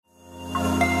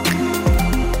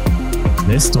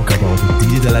Let's talk about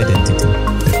digital identity,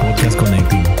 the podcast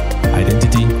connecting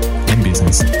identity and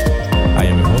business. I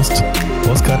am your host,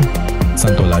 Oscar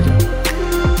Santolaya.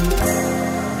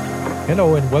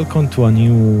 Hello and welcome to a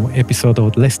new episode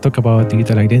of Let's Talk About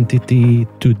Digital Identity.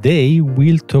 Today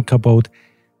we'll talk about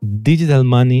digital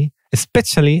money,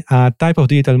 especially a type of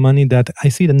digital money that I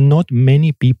see that not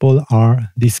many people are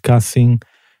discussing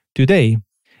today,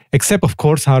 except of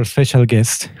course our special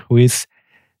guest, who is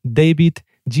David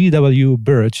G.W.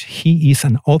 Birch. He is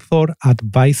an author,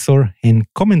 advisor, and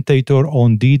commentator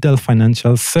on digital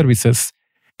financial services,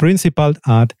 principal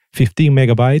at 15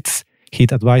 Megabytes, his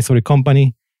advisory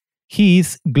company. He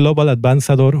is global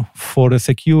ambassador for the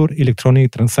secure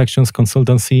electronic transactions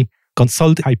consultancy,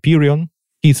 Consult Hyperion.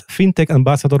 He's fintech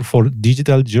ambassador for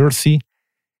Digital Jersey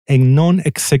and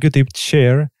non-executive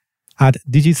chair at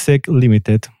DigiSec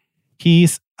Limited. He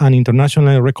is an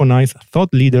internationally recognized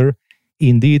thought leader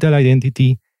in digital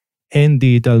identity and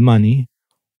digital money.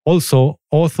 Also,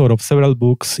 author of several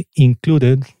books,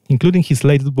 including his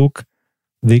latest book,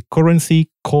 The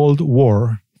Currency Cold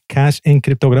War, Cash and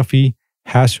Cryptography,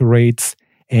 Hash Rates,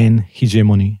 and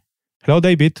Hegemony. Hello,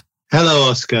 David. Hello,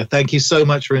 Oscar. Thank you so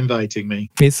much for inviting me.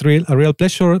 It's a real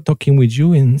pleasure talking with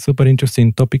you, and super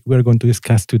interesting topic we're going to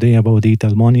discuss today about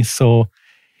digital money. So,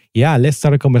 let's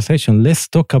start a conversation. Let's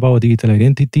talk about digital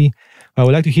identity. I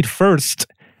would like to hear first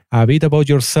a bit about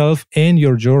yourself and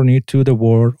your journey to the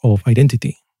world of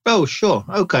identity. Oh, sure.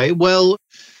 Okay. Well,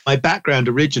 my background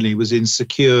originally was in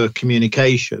secure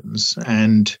communications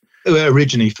and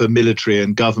originally for military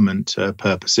and government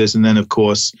purposes. And then, of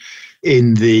course,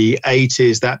 in the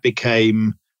 80s, that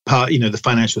became part, the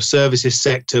financial services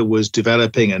sector was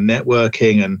developing and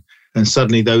networking, and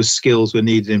suddenly those skills were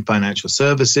needed in financial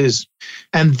services.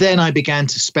 And then I began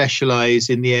to specialize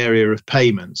in the area of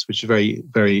payments, which is very,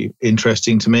 very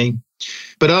interesting to me.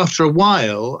 But after a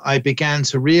while, I began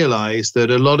to realize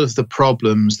that a lot of the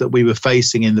problems that we were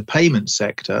facing in the payment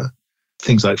sector,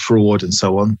 things like fraud and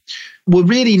so on, were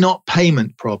really not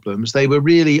payment problems. They were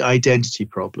really identity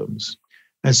problems.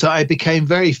 And so I became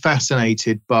very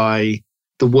fascinated by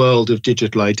the world of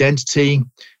digital identity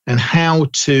and how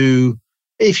to,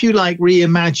 if you like,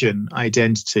 reimagine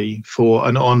identity for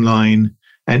an online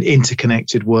and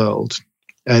interconnected world.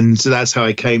 And so that's how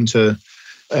I came to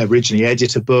originally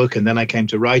edit a book, and then I came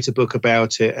to write a book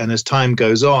about it. And as time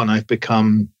goes on, I've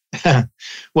become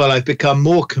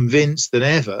more convinced than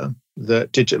ever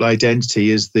that digital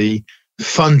identity is the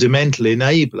fundamental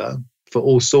enabler for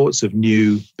all sorts of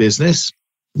new business,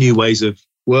 new ways of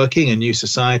working, a new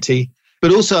society,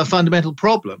 but also a fundamental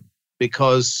problem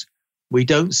because we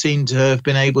don't seem to have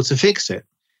been able to fix it.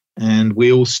 And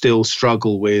we all still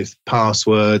struggle with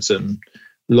passwords and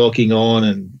logging on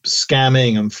and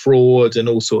scamming and fraud and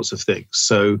all sorts of things.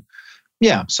 So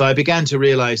I began to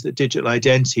realize that digital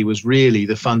identity was really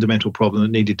the fundamental problem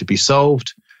that needed to be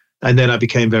solved. And then I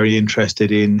became very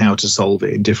interested in how to solve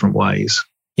it in different ways.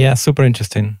 Yeah, super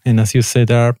interesting. And as you said,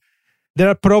 there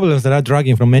are problems that are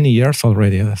dragging from many years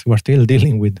already. We're still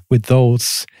dealing with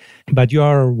those. But you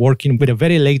are working with the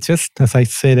very latest, as I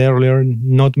said earlier,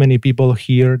 not many people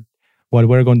hear what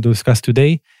we're going to discuss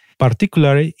today,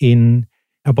 particularly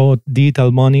about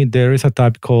digital money. There is a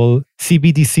type called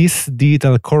CBDCs,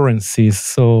 digital currencies.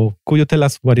 So could you tell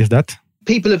us what is that?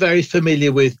 People are very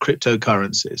familiar with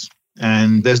cryptocurrencies.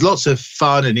 And there's lots of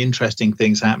fun and interesting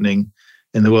things happening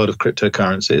in the world of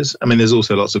cryptocurrencies. I mean, there's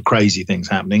also lots of crazy things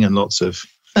happening and lots of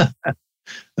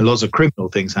criminal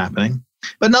things happening.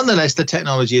 But nonetheless, the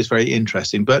technology is very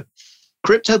interesting. But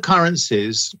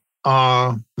cryptocurrencies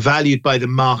are valued by the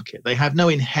market. They have no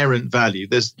inherent value.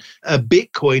 A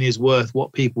Bitcoin is worth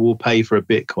what people will pay for a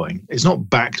Bitcoin. It's not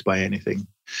backed by anything.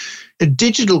 A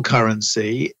digital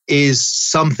currency is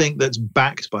something that's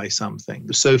backed by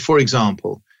something. So, for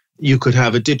example, you could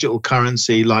have a digital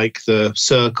currency like the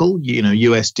Circle,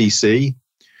 USDC,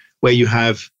 where you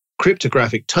have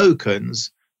cryptographic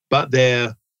tokens, but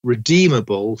they're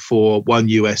redeemable for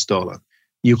 $1.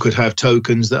 You could have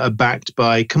tokens that are backed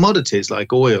by commodities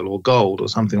like oil or gold or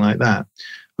something like that.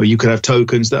 Or you could have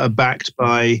tokens that are backed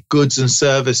by goods and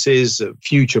services,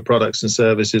 future products and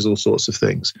services, all sorts of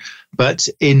things. But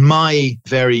in my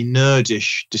very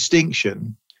nerdish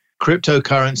distinction,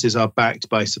 cryptocurrencies are backed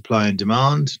by supply and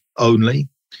demand only,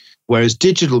 whereas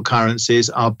digital currencies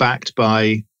are backed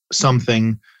by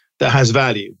something that has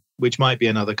value, which might be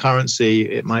another currency,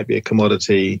 it might be a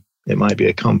commodity, it might be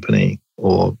a company,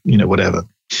 or whatever.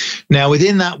 Now,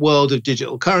 within that world of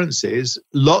digital currencies,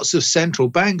 lots of central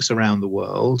banks around the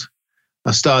world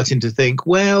are starting to think,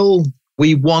 well,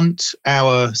 we want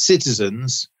our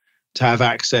citizens to have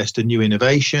access to new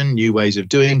innovation, new ways of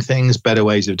doing things, better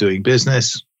ways of doing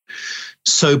business.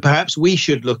 So perhaps we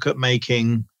should look at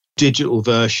making digital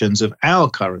versions of our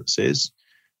currencies.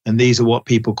 And these are what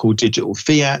people call digital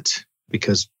fiat,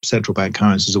 because central bank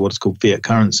currencies are what's called fiat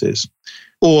currencies,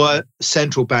 or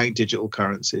central bank digital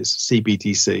currencies,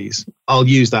 CBDCs. I'll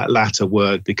use that latter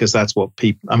word because that's what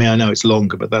people, I mean, I know it's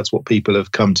longer, but that's what people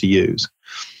have come to use.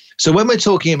 So when we're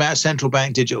talking about central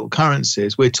bank digital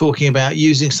currencies, we're talking about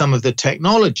using some of the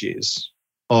technologies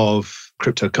of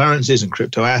cryptocurrencies and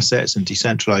crypto assets and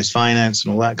decentralized finance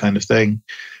and all that kind of thing.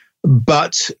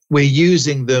 But we're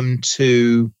using them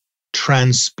to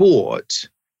transport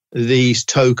these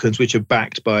tokens which are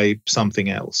backed by something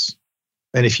else.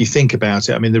 And if you think about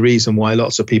it, I mean, the reason why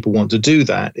lots of people want to do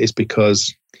that is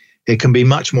because it can be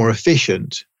much more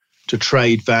efficient to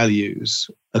trade values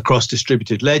across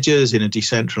distributed ledgers in a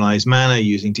decentralized manner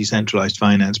using decentralized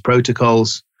finance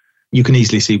protocols. You can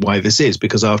easily see why this is,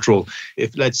 because after all,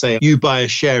 if let's say you buy a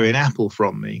share in Apple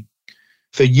from me,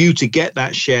 for you to get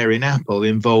that share in Apple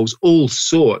involves all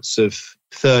sorts of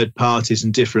third parties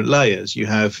and different layers. You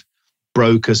have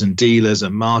brokers and dealers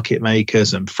and market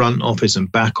makers and front office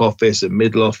and back office and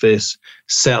middle office,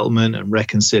 settlement and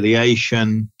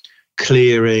reconciliation,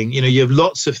 clearing. You have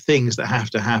lots of things that have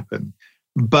to happen.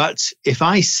 But if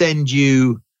I send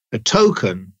you a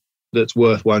token that's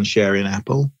worth one share in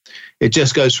Apple, it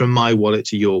just goes from my wallet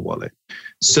to your wallet.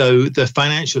 So the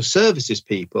financial services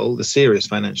people, the serious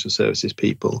financial services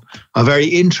people, are very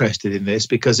interested in this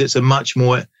because it's a much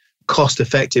more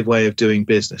cost-effective way of doing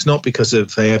business, not because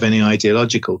they have any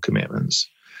ideological commitments,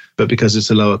 but because it's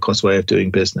a lower cost way of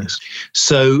doing business.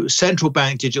 So central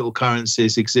bank digital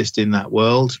currencies exist in that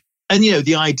world. And,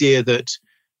 the idea that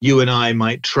you and I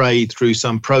might trade through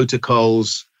some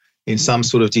protocols in some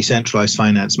sort of decentralized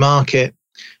finance market,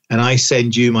 and I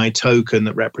send you my token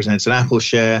that represents an Apple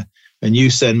share, and you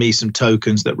send me some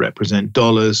tokens that represent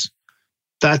dollars,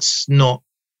 that's not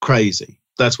crazy.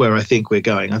 That's where I think we're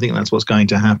going. I think that's what's going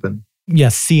to happen. Yeah,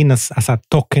 seen as a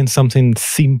token, something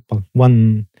simple.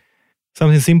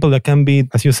 Something simple that can be,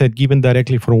 as you said, given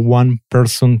directly from one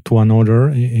person to another.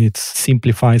 It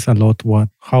simplifies a lot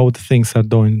how the things are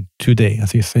done today,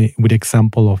 as you say, with the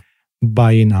example of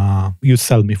buying you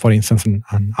sell me, for instance,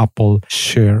 an Apple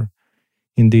share.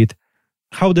 Indeed.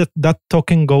 How that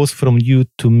token goes from you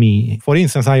to me. For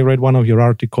instance, I read one of your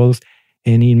articles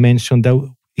and it mentioned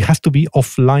that it has to be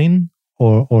offline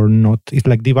or not. It's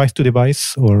like device to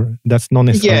device, or that's not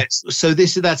necessary. Yes. So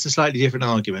that's a slightly different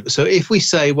argument. So if we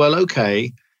say, well,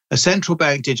 okay, a central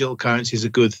bank digital currency is a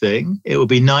good thing. It would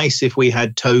be nice if we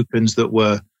had tokens that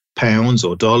were pounds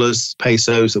or dollars,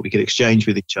 pesos that we could exchange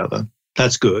with each other.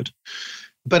 That's good.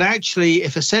 But actually,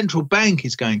 if a central bank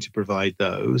is going to provide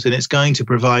those, and it's going to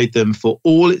provide them for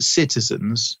all its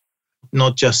citizens,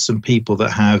 not just some people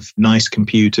that have nice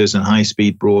computers and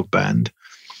high-speed broadband,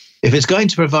 if it's going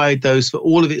to provide those for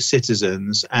all of its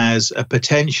citizens as a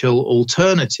potential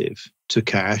alternative to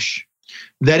cash,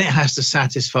 then it has to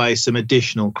satisfy some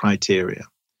additional criteria.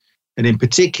 And in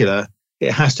particular,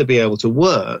 it has to be able to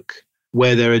work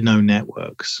where there are no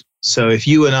networks. So if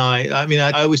you and I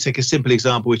always take a simple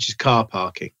example, which is car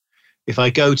parking. If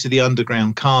I go to the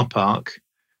underground car park,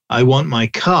 I want my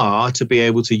car to be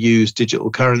able to use digital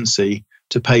currency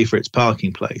to pay for its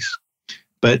parking place.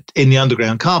 But in the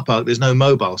underground car park, there's no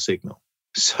mobile signal.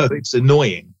 So it's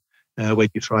annoying when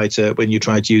you try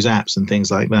to use apps and things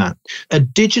like that. A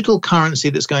digital currency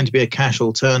that's going to be a cash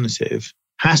alternative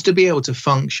has to be able to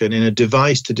function in a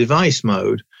device-to-device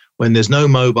mode when there's no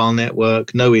mobile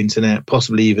network, no internet,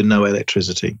 possibly even no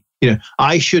electricity.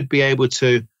 I should be able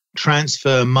to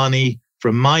transfer money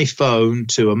from my phone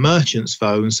to a merchant's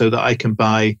phone so that I can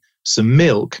buy some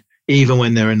milk even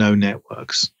when there are no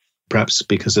networks, perhaps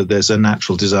because there's a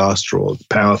natural disaster or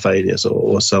power failures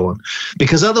or so on.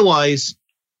 Because otherwise,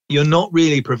 you're not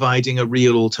really providing a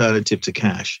real alternative to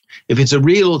cash. If it's a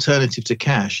real alternative to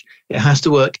cash, it has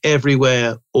to work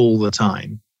everywhere all the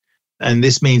time. And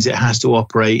this means it has to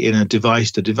operate in a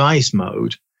device-to-device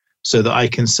mode so that I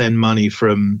can send money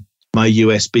from my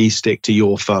USB stick to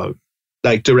your phone,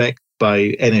 like direct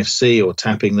by NFC or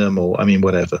tapping them or,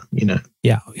 whatever,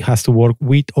 Yeah, it has to work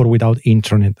with or without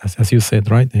internet, as you said,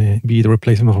 right? Be the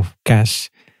replacement of cash.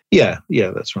 Yeah,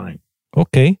 that's right.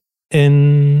 Okay.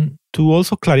 And to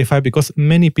also clarify, because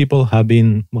many people have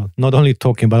been, not only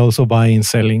talking, but also buying,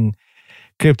 selling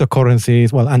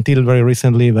cryptocurrencies, until very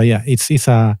recently. But yeah, it's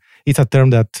a term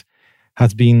that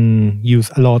has been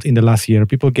used a lot in the last year.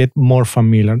 People get more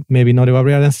familiar. Maybe not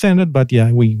everybody understands it, but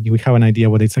yeah, we have an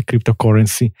idea what it's a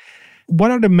cryptocurrency. What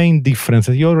are the main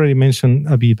differences? You already mentioned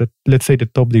a bit, but let's say the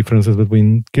top differences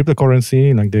between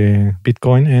cryptocurrency, like the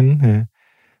Bitcoin, and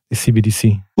the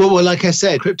CBDC? Well, like I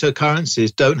said,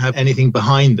 cryptocurrencies don't have anything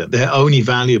behind them. They're only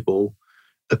valuable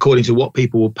according to what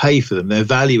people will pay for them. Their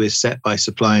value is set by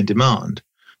supply and demand.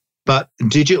 But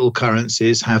digital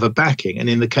currencies have a backing. And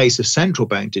in the case of central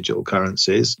bank digital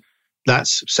currencies,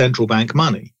 that's central bank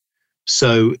money.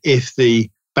 So if the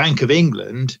Bank of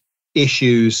England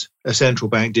issues a central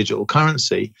bank digital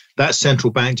currency, that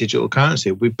central bank digital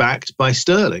currency will be backed by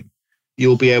sterling.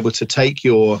 You'll be able to take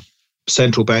your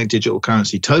central bank digital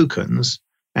currency tokens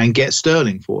and get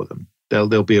sterling for them.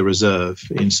 There'll be a reserve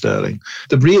in sterling.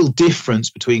 The real difference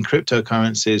between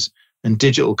cryptocurrencies and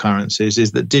digital currencies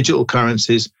is that digital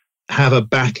currencies have a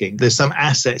backing. There's some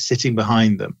asset sitting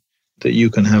behind them that you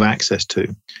can have access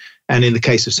to. And in the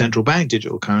case of central bank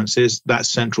digital currencies,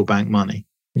 that's central bank money.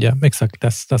 Yeah, exactly.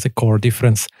 That's a core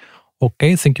difference.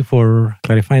 Okay, thank you for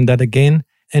clarifying that again.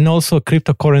 And also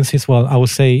cryptocurrencies, well, I would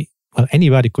say, well,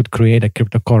 anybody could create a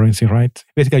cryptocurrency, right?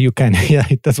 Basically, you can. Yeah,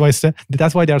 that's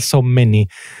why there are so many,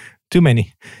 too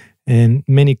many, and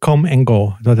many come and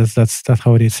go. That's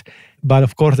how it is. But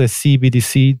of course, the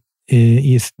CBDC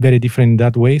is very different in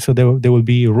that way. So there will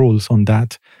be rules on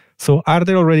that. So are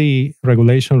there already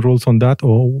regulation rules on that,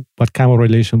 or what kind of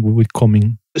regulation will be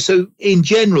coming? So in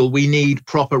general, we need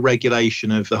proper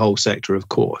regulation of the whole sector, of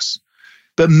course.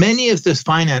 But many of the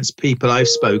finance people I've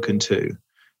spoken to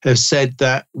have said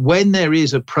that when there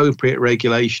is appropriate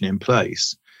regulation in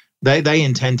place, they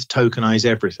intend to tokenize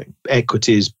everything,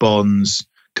 equities, bonds,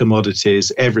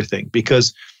 commodities, everything,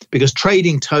 because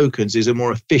trading tokens is a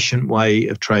more efficient way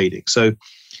of trading. So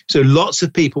lots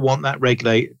of people want that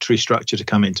regulatory structure to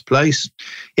come into place.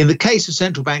 In the case of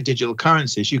central bank digital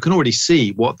currencies, you can already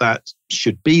see what that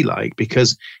should be like,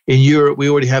 because in Europe, we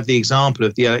already have the example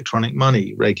of the electronic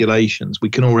money regulations. We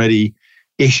can already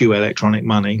issue electronic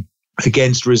money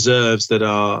against reserves that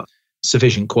are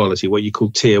sufficient quality, what you call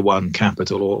tier one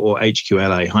capital or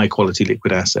HQLA, high quality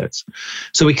liquid assets.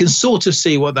 So we can sort of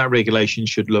see what that regulation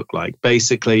should look like.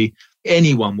 Basically,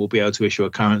 anyone will be able to issue a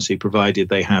currency provided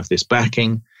they have this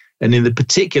backing. And in the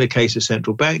particular case of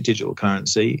central bank digital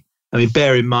currency, I mean,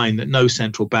 bear in mind that no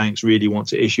central banks really want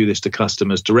to issue this to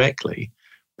customers directly.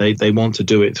 They want to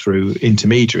do it through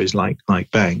intermediaries like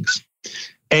banks.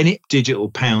 Any digital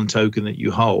pound token that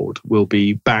you hold will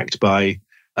be backed by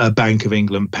a Bank of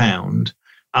England pound.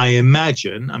 I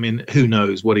imagine, I mean, who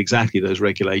knows what exactly those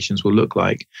regulations will look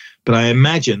like, but I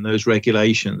imagine those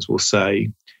regulations will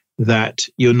say that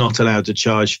you're not allowed to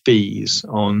charge fees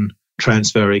on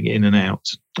transferring in and out.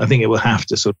 I think it will have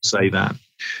to sort of say that.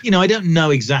 You know, I don't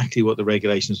know exactly what the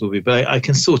regulations will be, but I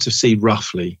can sort of see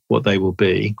roughly what they will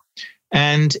be.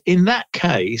 And in that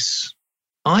case,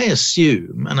 I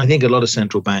assume, and I think a lot of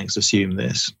central banks assume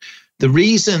this, the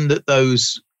reason that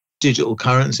those digital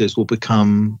currencies will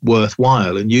become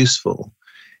worthwhile and useful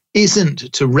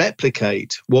isn't to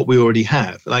replicate what we already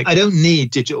have. Like, I don't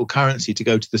need digital currency to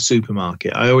go to the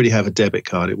supermarket. I already have a debit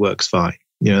card. It works fine.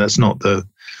 You know, that's not the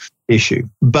issue.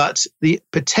 But the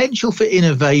potential for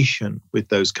innovation with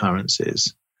those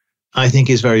currencies, I think,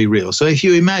 is very real. So if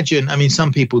you imagine, I mean,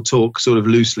 some people talk sort of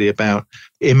loosely about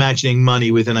imagining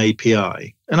money with an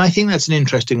API. And I think that's an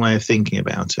interesting way of thinking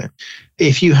about it.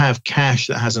 If you have cash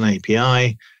that has an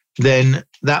API, then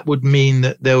that would mean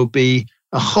that there will be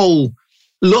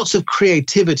lots of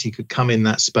creativity could come in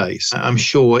that space. I'm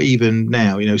sure even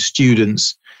now, you know,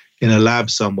 students in a lab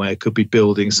somewhere could be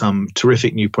building some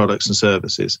terrific new products and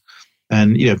services.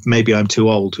 And, you know, maybe I'm too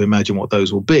old to imagine what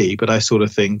those will be, but I sort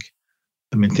of think,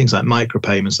 I mean, things like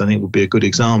micropayments, I think, would be a good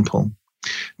example.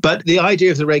 But the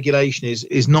idea of the regulation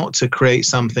is not to create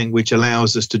something which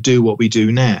allows us to do what we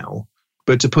do now,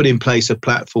 but to put in place a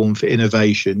platform for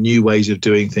innovation, new ways of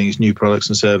doing things, new products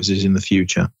and services in the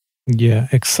future. Yeah,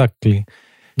 exactly.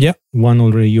 Yeah, one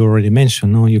you already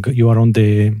mentioned. No, you are on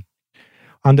the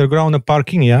underground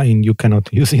parking, yeah, and you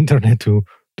cannot use internet to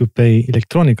pay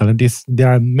electronically.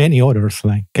 There are many others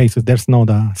like cases. There's not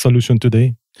a solution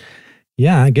today.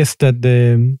 Yeah, I guess that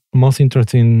the most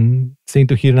interesting thing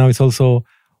to hear now is also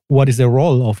what is the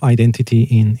role of identity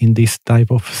in this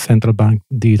type of central bank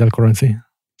digital currency?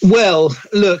 Well,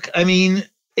 look, I mean,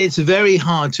 it's very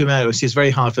hard to imagine. It's very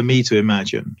hard for me to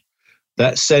imagine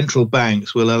that central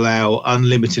banks will allow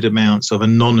unlimited amounts of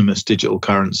anonymous digital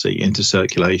currency into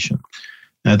circulation.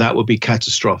 Now, that would be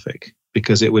catastrophic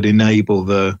because it would enable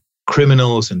the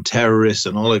criminals and terrorists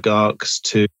and oligarchs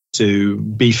to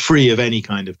be free of any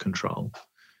kind of control.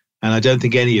 And I don't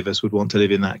think any of us would want to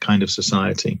live in that kind of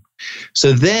society.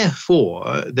 So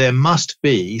therefore, there must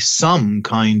be some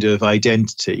kind of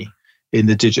identity in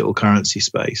the digital currency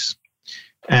space.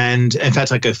 And in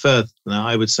fact, I go further now.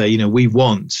 I would say, you know, we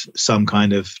want some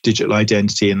kind of digital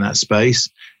identity in that space.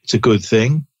 It's a good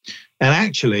thing. And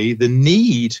actually, the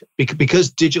need, because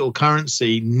digital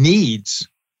currency needs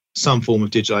some form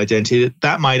of digital identity,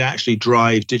 that might actually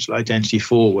drive digital identity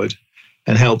forward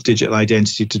and help digital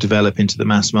identity to develop into the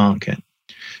mass market.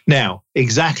 Now,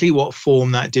 exactly what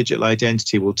form that digital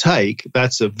identity will take,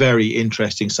 that's a very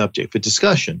interesting subject for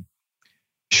discussion.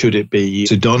 Should it be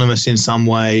pseudonymous in some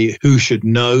way? Who should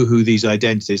know who these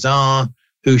identities are?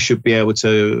 Who should be able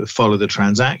to follow the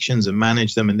transactions and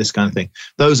manage them and this kind of thing?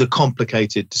 Those are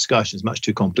complicated discussions, much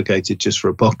too complicated just for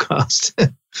a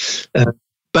podcast.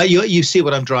 But you see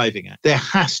what I'm driving at. There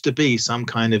has to be some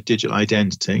kind of digital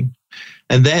identity.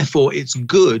 And therefore, it's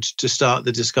good to start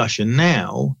the discussion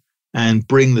now and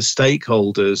bring the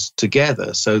stakeholders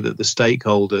together so that the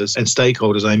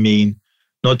stakeholders, I mean,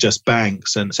 not just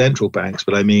banks and central banks,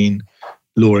 but I mean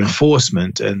law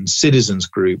enforcement and citizens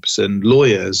groups and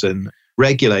lawyers and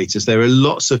regulators. There are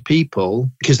lots of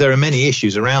people, because there are many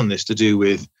issues around this to do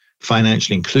with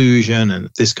financial inclusion and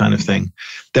this kind of thing.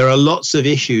 There are lots of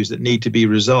issues that need to be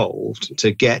resolved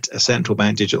to get a central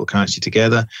bank digital currency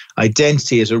together.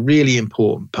 Identity is a really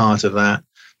important part of that.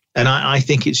 And I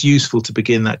think it's useful to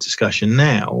begin that discussion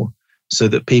now so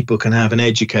that people can have an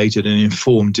educated and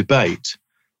informed debate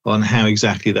on how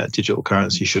exactly that digital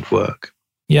currency should work.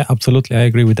 Yeah, absolutely. I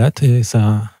agree with that. It's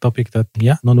a topic that,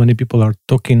 not many people are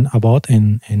talking about.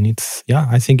 And it's,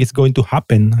 I think it's going to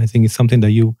happen. I think it's something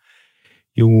that you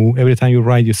every time you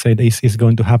write, you say this is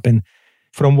going to happen.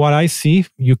 From what I see,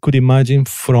 you could imagine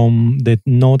from the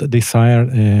not desired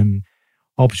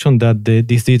option that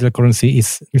this digital currency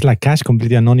is like cash,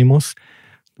 completely anonymous,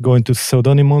 going to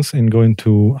pseudonymous and going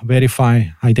to verify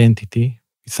identity.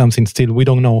 It's something still we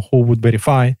don't know who would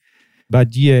verify. But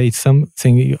it's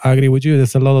something, I agree with you,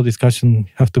 there's a lot of discussion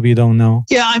have to be done now.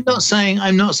 Yeah, I'm not saying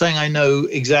I know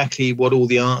exactly what all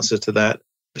the answers to that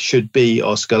should be,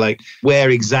 Oscar, like where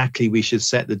exactly we should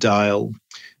set the dial.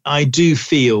 I do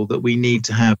feel that we need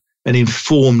to have an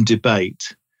informed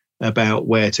debate about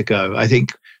where to go. I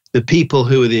think the people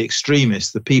who are the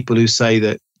extremists, the people who say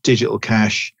that digital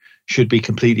cash should be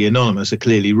completely anonymous are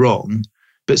clearly wrong.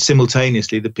 But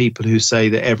simultaneously, the people who say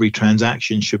that every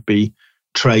transaction should be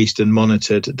traced and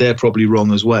monitored, they're probably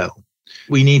wrong as well.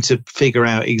 We need to figure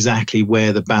out exactly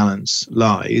where the balance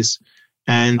lies.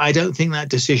 And I don't think that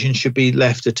decision should be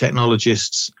left to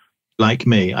technologists like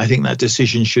me. I think that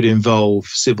decision should involve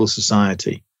civil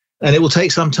society. And it will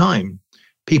take some time.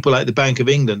 People like the Bank of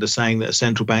England are saying that a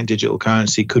central bank digital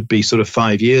currency could be sort of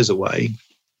 5 years away.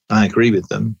 I agree with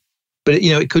them. But,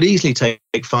 it could easily take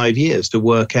 5 years to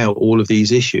work out all of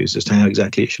these issues as to how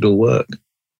exactly it should all work.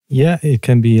 Yeah, it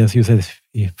can be, as you said,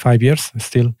 5 years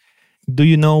still. Do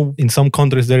you know in some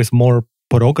countries there is more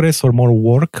progress or more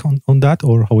work on that,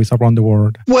 or how is around the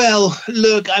world? Well,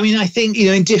 look, I think,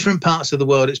 in different parts of the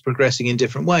world, it's progressing in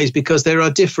different ways because there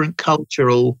are different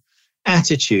cultural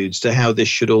attitudes to how this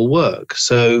should all work.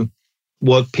 So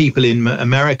what people in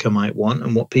America might want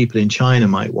and what people in China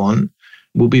might want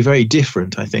will be very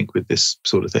different, I think, with this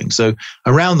sort of thing. So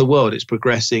around the world, it's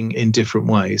progressing in different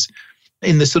ways.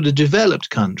 In the sort of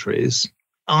developed countries,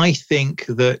 I think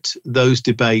that those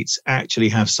debates actually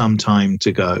have some time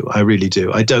to go. I really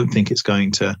do. I don't think it's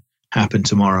going to happen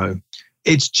tomorrow.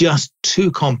 It's just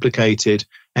too complicated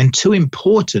and too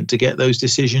important to get those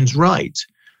decisions right.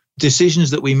 Decisions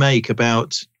that we make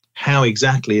about how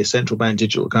exactly a central bank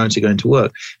digital currency is going to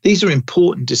work. These are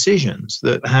important decisions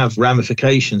that have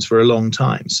ramifications for a long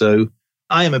time. So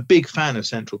I am a big fan of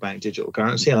central bank digital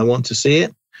currency and I want to see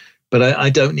it, but I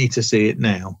don't need to see it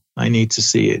now. I need to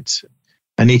see it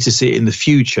in the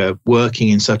future working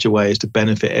in such a way as to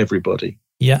benefit everybody.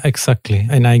 Yeah, exactly.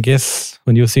 And I guess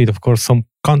when you see it, of course, some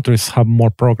countries have more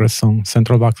progress, some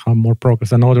central banks have more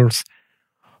progress than others.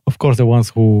 Of course, the ones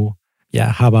who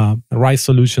have a right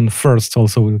solution first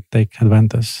also will take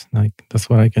advantage. Like that's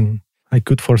what I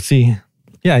could foresee.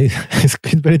 Yeah, it's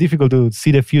very difficult to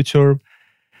see the future.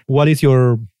 What is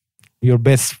your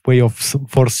best way of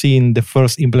foreseeing the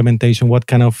first implementation? What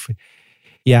kind of,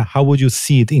 how would you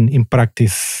see it in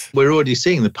practice? We're already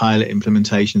seeing the pilot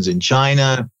implementations in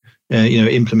China,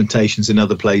 implementations in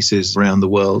other places around the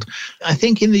world. I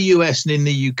think in the US and in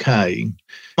the UK,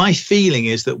 my feeling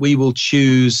is that we will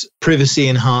choose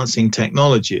privacy-enhancing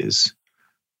technologies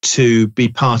to be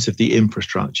part of the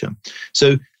infrastructure.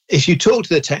 So if you talk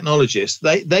to the technologists,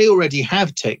 they already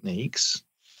have techniques,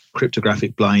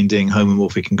 cryptographic blinding,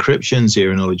 homomorphic encryption,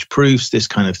 zero-knowledge proofs, this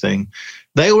kind of thing.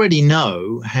 They already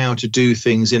know how to do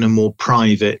things in a more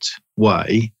private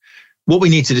way. What we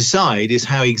need to decide is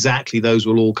how exactly those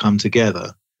will all come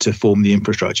together to form the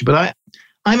infrastructure. But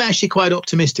I'm actually quite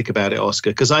optimistic about it,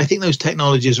 Oscar, because I think those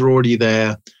technologies are already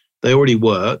there. They already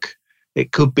work.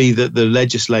 It could be that the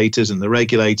legislators and the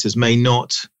regulators may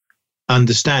not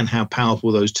understand how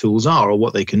powerful those tools are or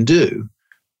what they can do.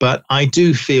 But I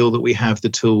do feel that we have the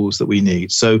tools that we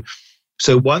need. So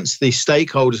once the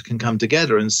stakeholders can come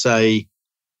together and say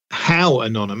how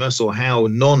anonymous or how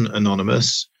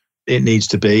non-anonymous it needs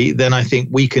to be, then I think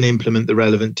we can implement the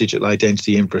relevant digital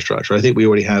identity infrastructure. I think we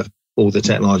already have all the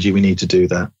technology we need to do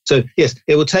that. So yes,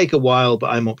 it will take a while,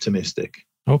 but I'm optimistic.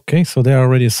 Okay, so there are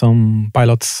already some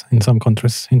pilots in some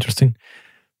countries. Interesting.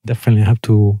 Definitely have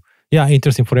to,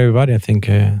 interesting for everybody, I think,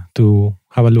 to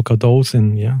have a look at those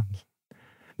and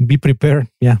be prepared.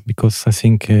 Yeah, because I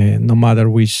think no matter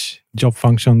which job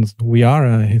functions we are,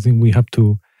 I think we have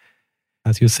to,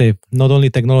 as you say, not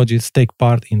only technologies take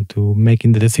part into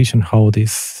making the decision how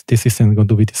this system is going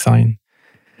to be designed.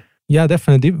 Yeah,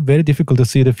 definitely. Very difficult to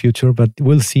see the future, but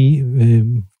we'll see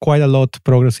quite a lot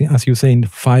progressing, as you say, in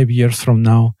 5 years from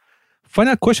now.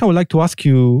 Final question I would like to ask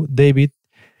you, David.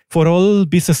 For all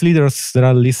business leaders that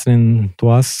are listening to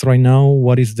us right now,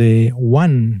 what is the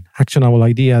one actionable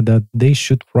idea that they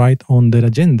should write on their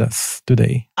agendas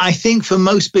today? I think for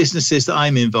most businesses that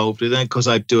I'm involved with, because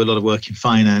I do a lot of work in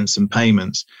finance and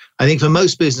payments, I think for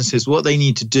most businesses, what they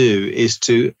need to do is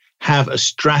to have a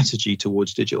strategy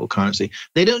towards digital currency.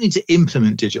 They don't need to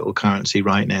implement digital currency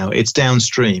right now. It's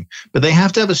downstream. But they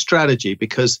have to have a strategy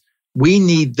because we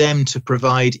need them to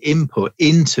provide input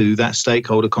into that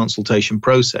stakeholder consultation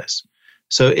process.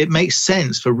 So it makes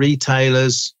sense for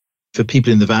retailers, for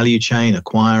people in the value chain,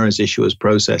 acquirers, issuers,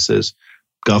 processors,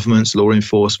 governments, law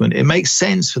enforcement. It makes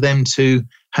sense for them to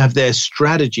have their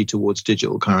strategy towards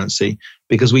digital currency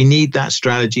because we need that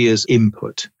strategy as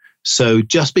input. So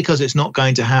just because it's not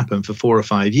going to happen for 4 or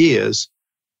 5 years,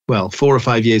 well, 4 or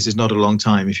 5 years is not a long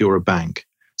time if you're a bank.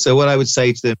 So what I would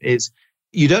say to them is,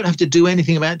 you don't have to do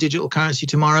anything about digital currency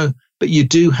tomorrow, but you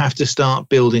do have to start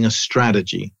building a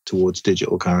strategy towards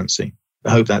digital currency.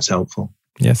 I hope that's helpful.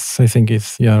 Yes, I think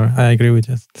I agree with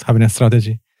it. Having a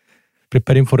strategy,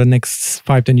 preparing for the next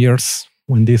 5-10 years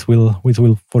when this will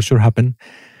for sure happen.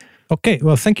 Okay,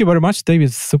 well, thank you very much, David.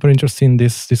 It's super interesting,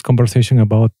 this conversation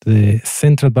about the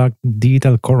central bank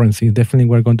digital currency. Definitely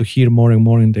we're going to hear more and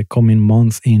more in the coming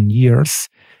months and years.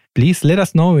 Please let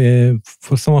us know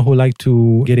for someone who would like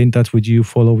to get in touch with you,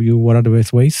 follow you, what are the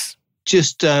best ways?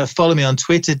 Just follow me on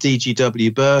Twitter,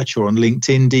 DGW Birch, or on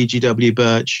LinkedIn, DGW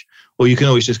Birch, or you can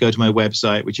always just go to my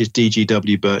website, which is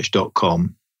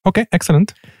dgwbirch.com. Okay,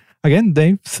 excellent. Again,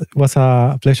 Dave, it was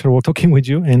a pleasure talking with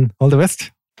you and all the best.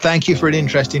 Thank you for an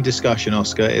interesting discussion,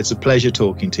 Oscar. It's a pleasure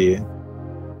talking to you.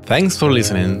 Thanks for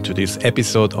listening to this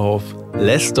episode of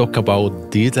Let's Talk About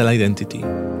Digital Identity,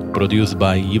 produced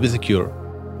by UBSecure.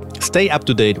 Stay up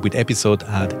to date with episodes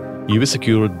at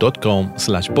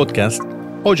ubsecure.com/podcast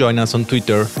or join us on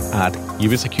Twitter at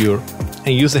ubsecure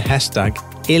and use the hashtag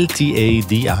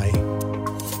LTADI.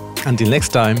 Until next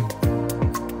time,